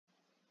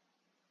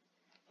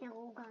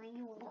Hello guys,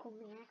 welcome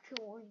back to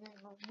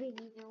another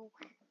video.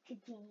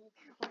 Today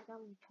we're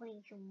gonna be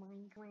playing some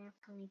Minecraft.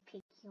 I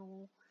pick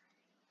you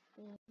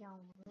and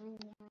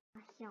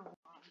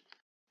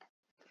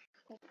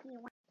hope you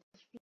like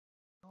this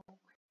video.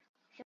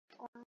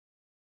 Subscribe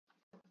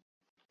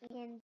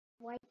and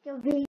like the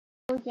video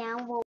down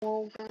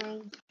below,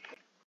 guys.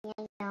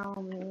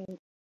 And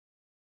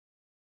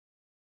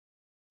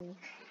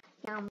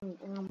yum.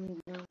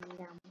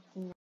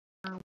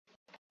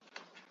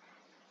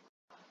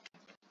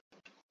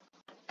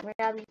 We're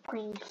gonna be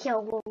playing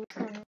solo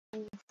guys.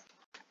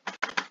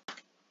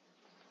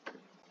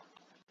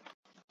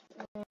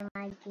 And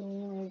my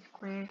game is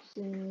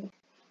crashing.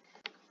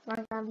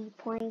 We're gonna be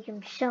playing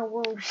some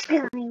solo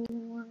Skywars.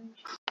 And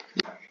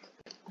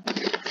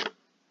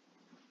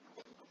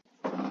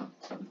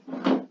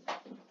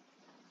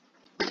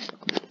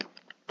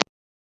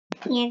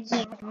yeah,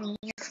 guys.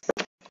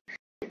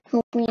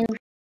 Hope you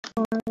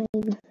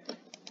subscribe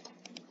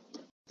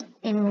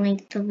and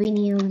like the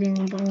video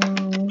down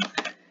below.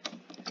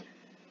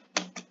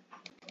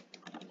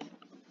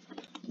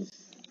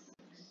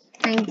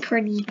 I'm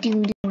pretty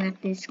doo-doo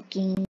at this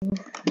game.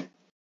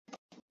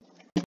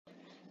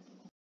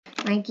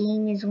 My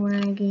game is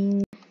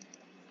lagging,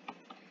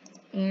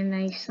 and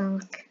I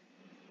suck.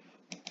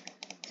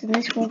 So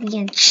this will be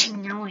a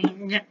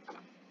challenge.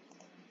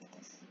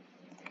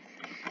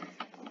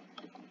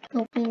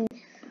 Hoping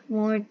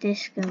more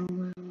disco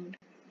mode.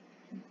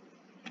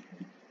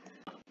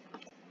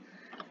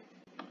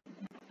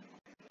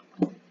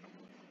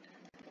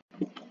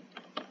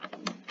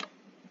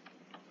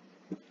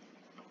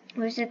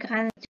 Where's the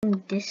guy that's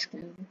doing disco?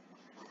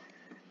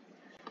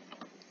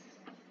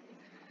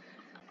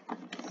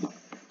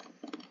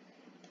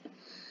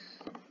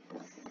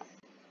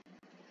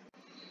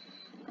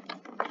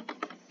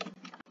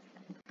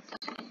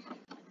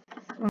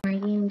 Oh, my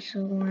game's so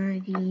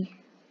laggy.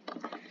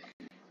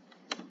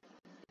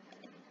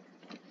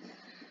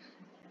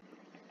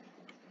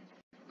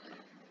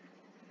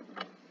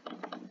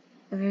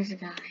 Oh, there's a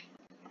guy.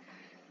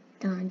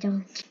 Dun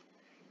dun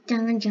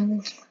dun dun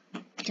dun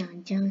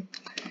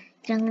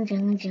dun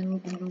dun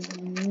dun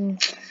dun.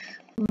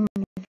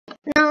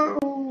 No,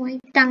 I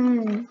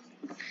died.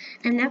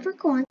 I'm never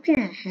going to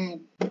the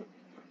head.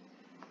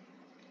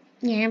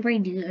 Yeah, I'm pretty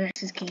good at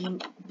this game.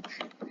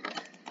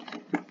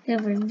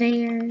 Over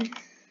there.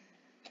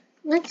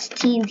 Let's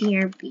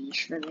TNT our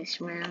beach for this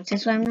round,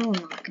 since I know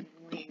I'm not gonna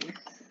win.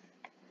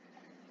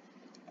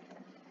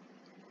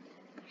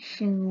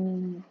 So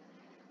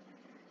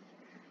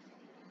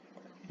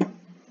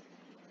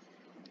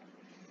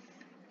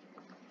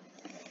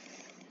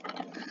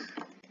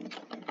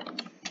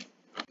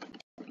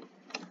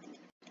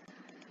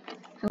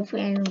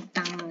hopefully I don't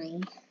die.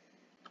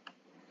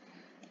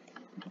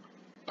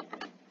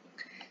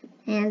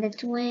 And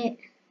it's wet.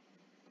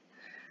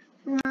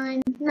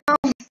 Run. No.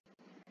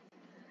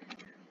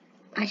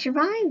 I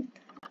survived.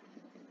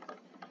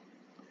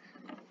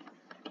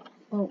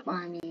 Oh,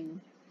 I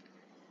mean,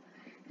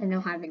 I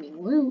don't have any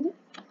loot,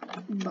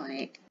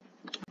 but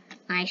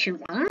I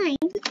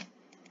survived.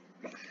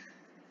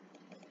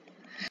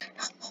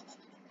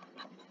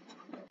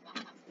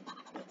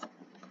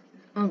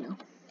 Oh no.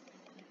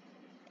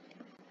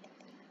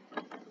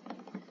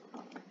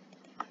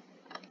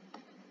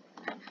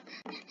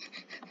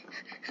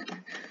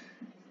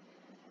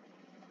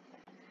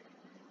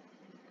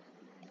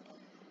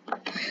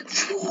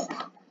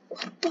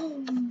 What the?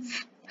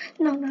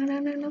 No, no, no, no,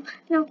 no,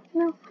 no,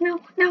 no, no,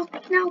 no,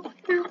 no,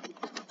 no.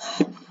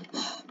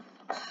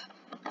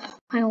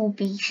 My whole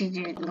beach is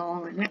just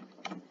gone.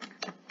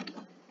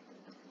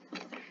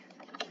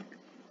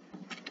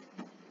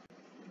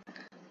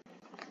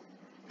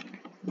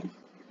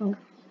 Oh.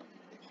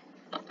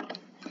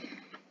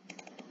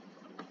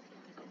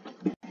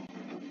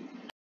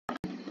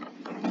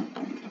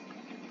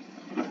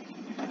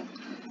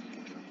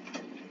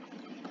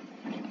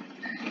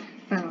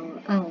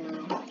 Oh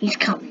no, he's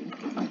coming.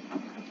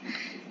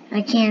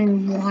 I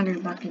can water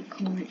bucket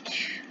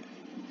clutch.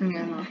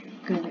 I'm not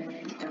good at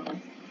it though.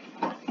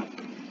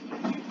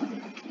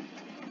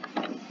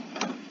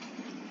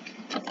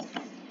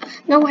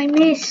 No, I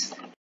missed.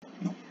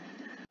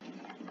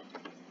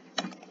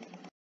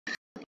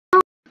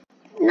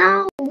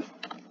 No,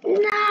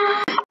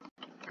 no,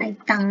 I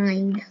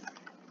died.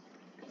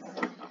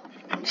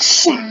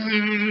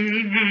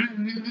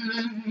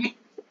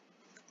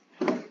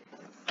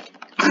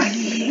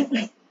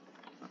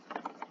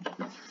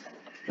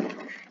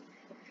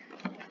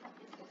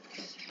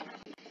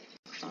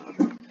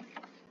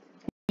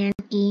 And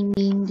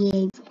gaming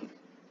gig.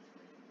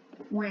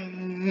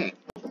 Wow.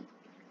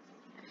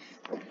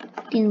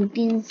 Do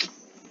do.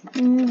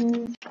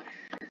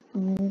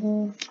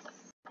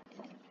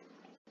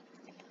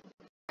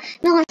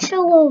 No, it's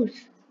solos.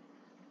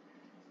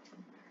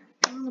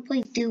 I want to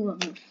play duos.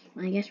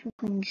 I guess we're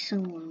playing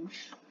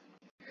solos.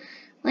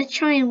 Let's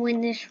try and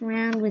win this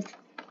round with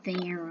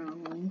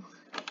Pharaoh.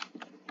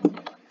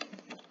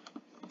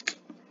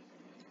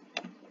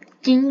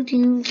 Do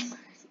do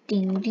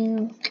do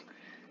do.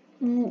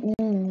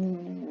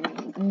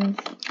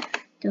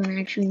 Don't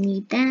actually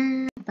need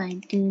that, but I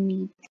do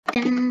need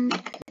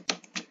that.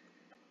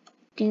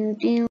 Do.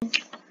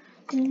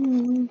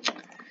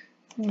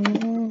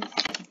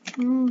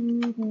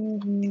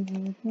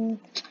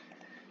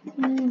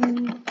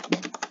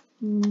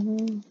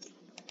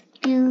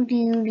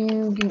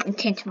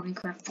 Intense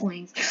Minecraft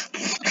playing.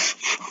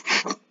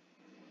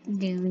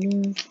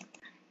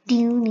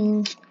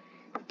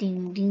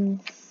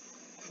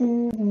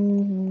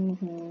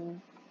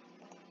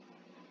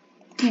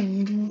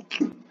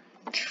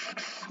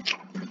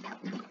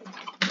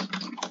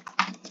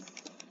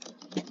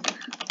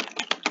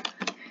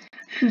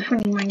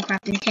 Funny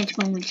Minecraft intense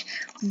moments.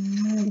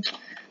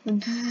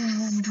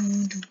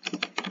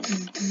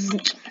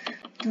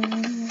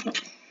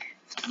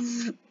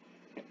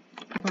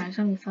 Wow, it's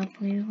only 5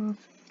 players off.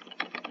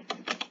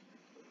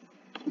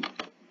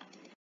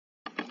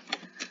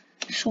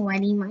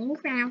 Sweaty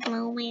Minecraft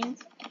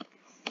moments.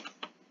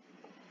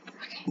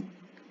 Okay.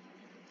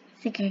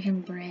 I think I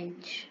can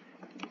bridge.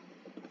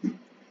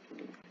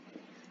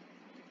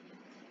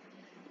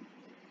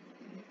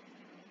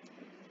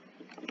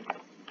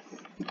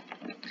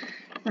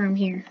 From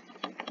here.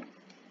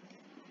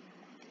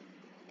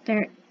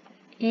 There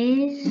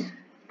is,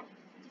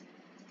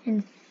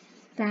 in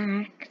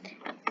fact,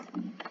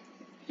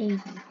 a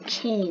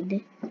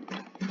kid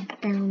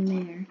down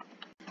there.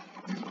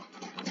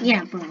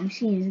 Yeah, bro, I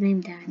see his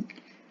name tag.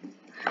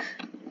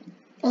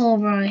 Oh,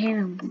 bro, I hit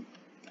him.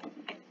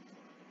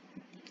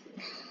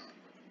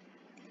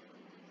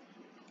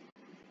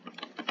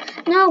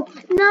 No!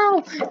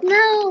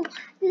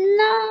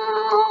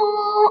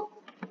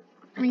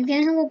 I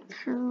get him a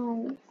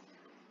pearl.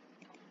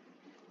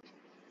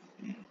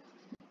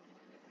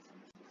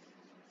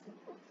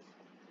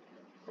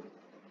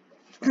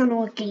 I don't know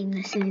what game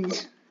this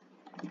is,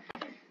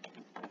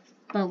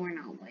 but we're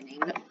not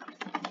winning.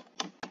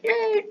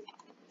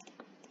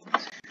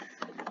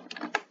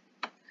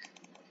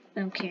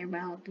 Don't care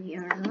about the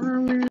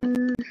armor.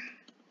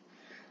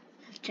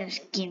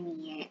 Just give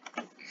me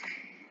it.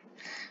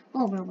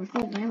 Oh, bro, we're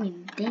full damage.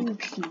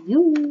 Thanks to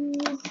you.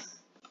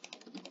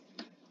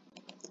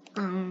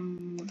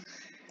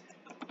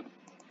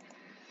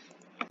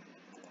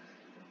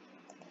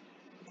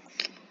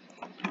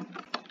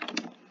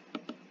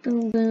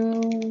 Boom,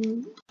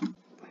 boom.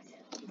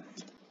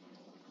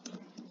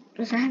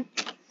 Was that?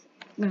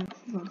 No.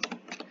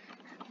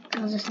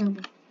 That was a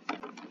snowball.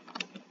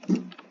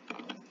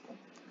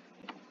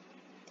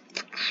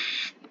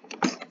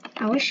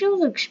 I wish it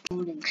was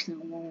exploding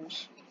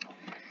snowballs.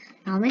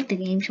 That'll make the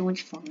game so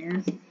much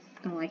funner.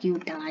 But like you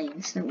die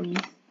instantly.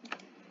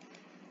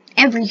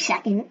 Every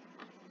second.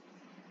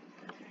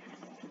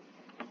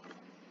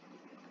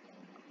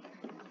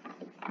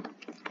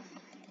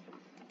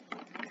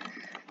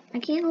 I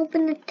can't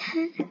open the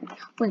tab.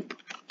 Wait.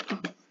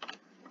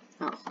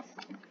 Oh.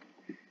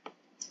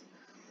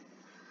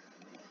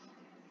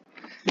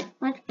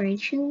 What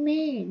bridge you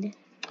made?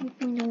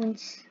 Hopefully no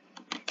one's.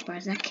 Or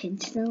is that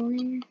kid still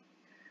there?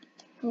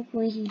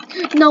 Hopefully he.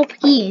 Nope,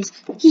 he is.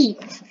 He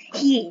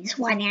is.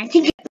 Why did I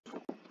think?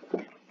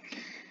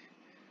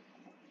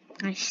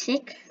 I'm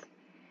sick.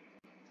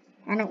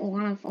 I don't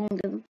want to phone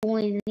the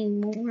boys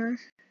anymore.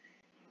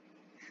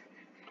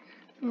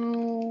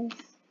 Oh.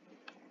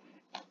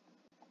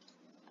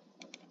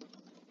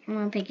 I'm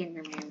gonna pick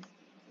Enderman.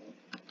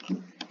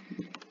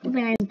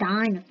 Hoping I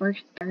die in the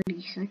first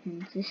 30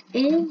 seconds. This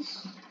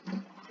is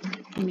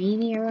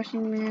maybe a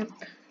Russian map.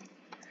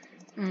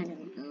 I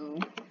don't know.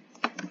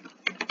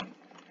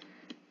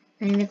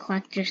 I need to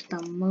collect just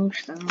the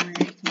most armor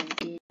I can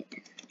get.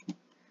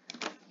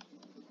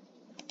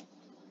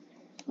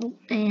 Oh,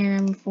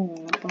 and I'm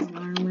full up on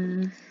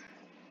armor.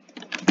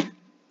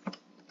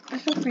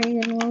 That's a pretty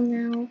good one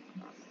now.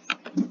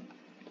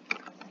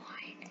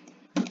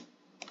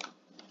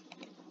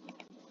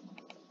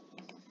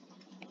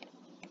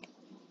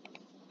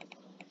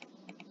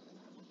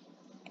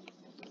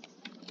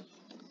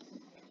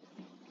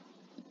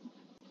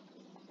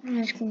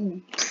 Let's go.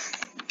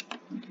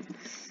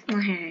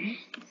 Okay.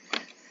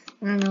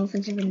 I don't know if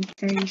it's been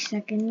 30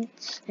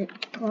 seconds. It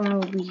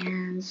probably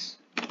has.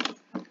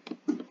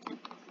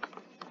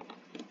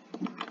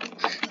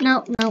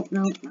 No.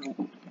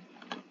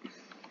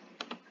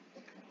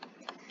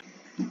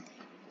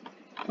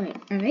 Wait,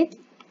 are they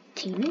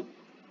teaming?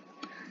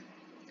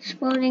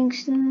 Exploding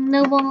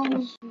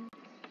snowballs.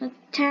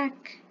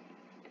 Attack.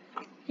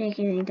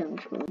 Okay, they don't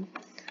explode.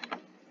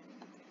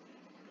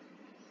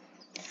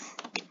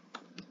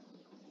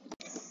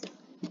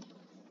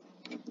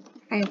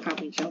 I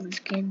probably killed this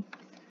kid.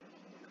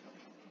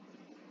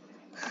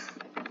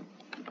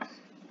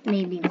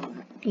 Maybe not.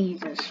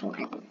 He's a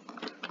sweat.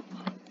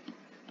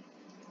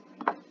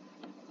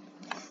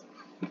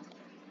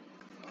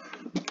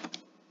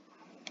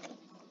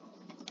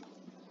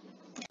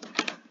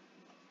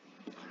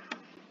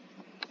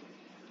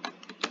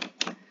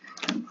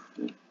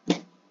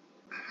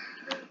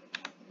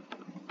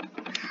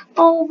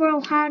 Oh,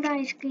 bro, how did I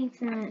escape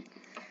that?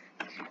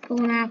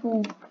 Golden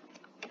apple.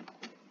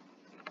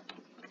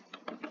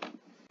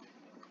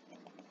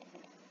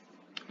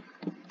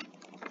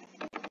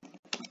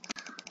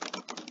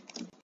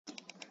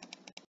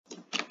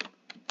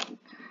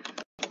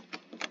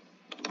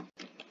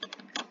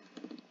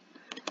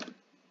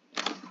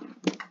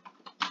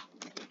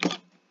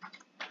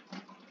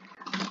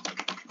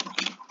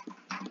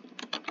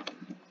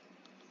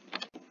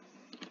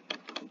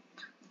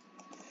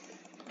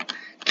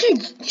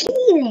 It's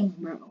cheating,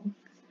 bro.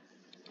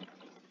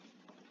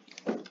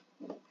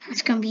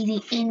 That's gonna be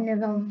the end of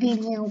the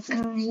video,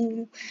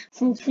 guys.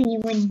 Hopefully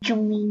you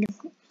enjoyed,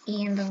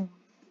 and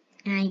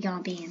I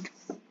got banned.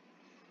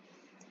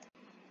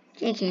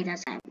 JK,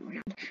 that's that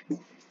round.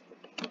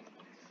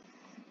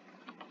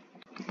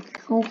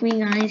 Hopefully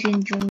you guys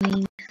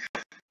enjoyed.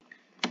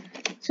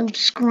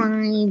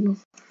 Subscribe,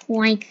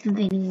 like the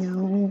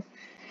video,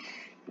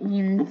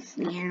 and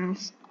yeah.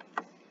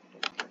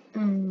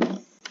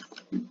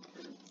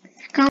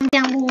 Comment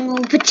down below,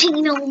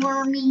 Potato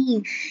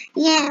Army.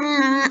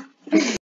 Yeah.